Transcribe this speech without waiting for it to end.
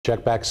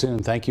Check back soon.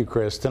 Thank you,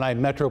 Chris. Tonight,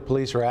 Metro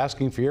Police are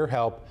asking for your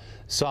help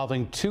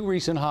solving two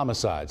recent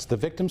homicides. The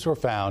victims were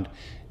found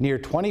near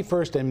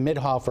 21st and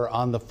Midhofer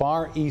on the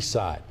far east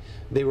side.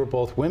 They were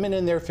both women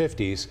in their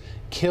 50s,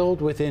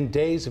 killed within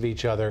days of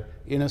each other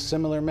in a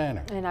similar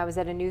manner. And I was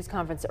at a news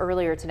conference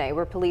earlier today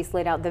where police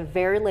laid out the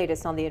very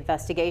latest on the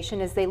investigation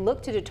as they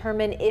look to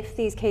determine if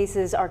these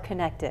cases are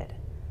connected.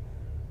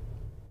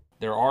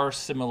 There are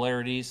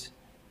similarities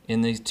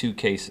in these two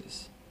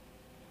cases,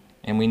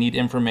 and we need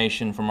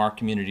information from our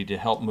community to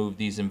help move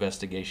these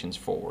investigations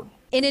forward.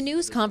 In a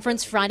news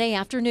conference Friday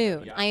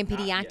afternoon,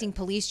 IMPD Acting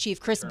Police Chief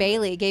Chris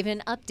Bailey gave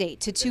an update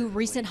to two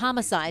recent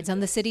homicides on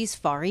the city's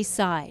Far East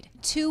Side.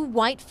 Two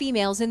white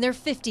females in their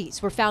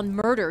 50s were found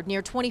murdered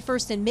near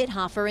 21st and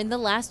Midhofer in the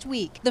last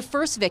week. The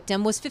first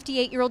victim was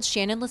 58-year-old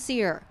Shannon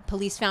Lassier.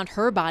 Police found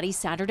her body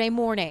Saturday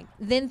morning.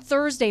 Then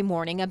Thursday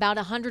morning, about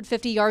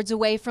 150 yards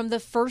away from the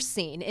first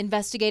scene,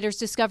 investigators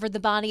discovered the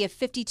body of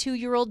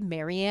 52-year-old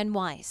Marianne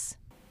Weiss.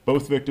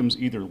 Both victims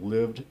either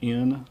lived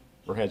in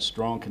or had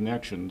strong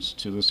connections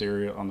to this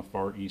area on the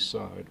Far East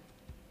Side.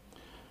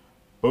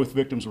 Both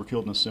victims were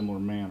killed in a similar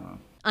manner.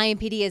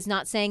 IMPD is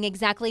not saying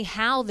exactly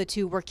how the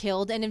two were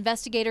killed, and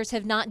investigators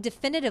have not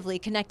definitively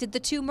connected the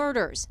two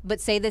murders, but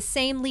say the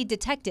same lead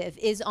detective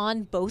is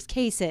on both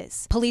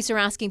cases. Police are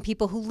asking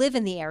people who live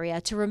in the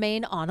area to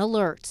remain on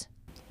alert.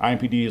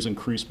 IMPD has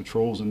increased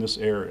patrols in this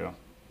area.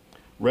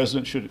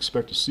 Residents should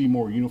expect to see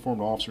more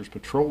uniformed officers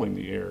patrolling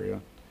the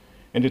area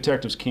and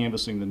detectives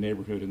canvassing the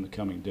neighborhood in the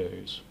coming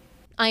days.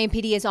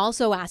 IMPD is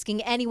also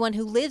asking anyone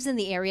who lives in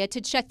the area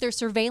to check their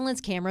surveillance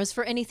cameras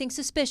for anything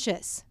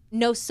suspicious.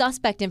 No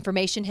suspect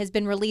information has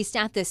been released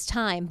at this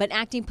time, but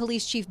Acting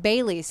Police Chief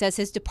Bailey says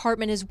his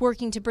department is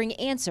working to bring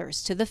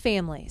answers to the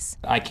families.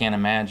 I can't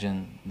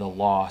imagine the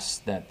loss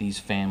that these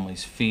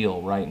families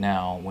feel right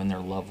now when their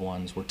loved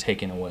ones were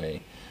taken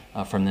away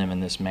from them in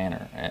this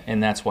manner.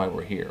 And that's why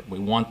we're here. We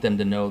want them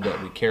to know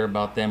that we care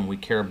about them. We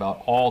care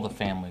about all the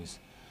families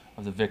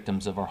of the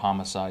victims of our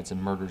homicides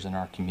and murders in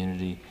our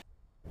community.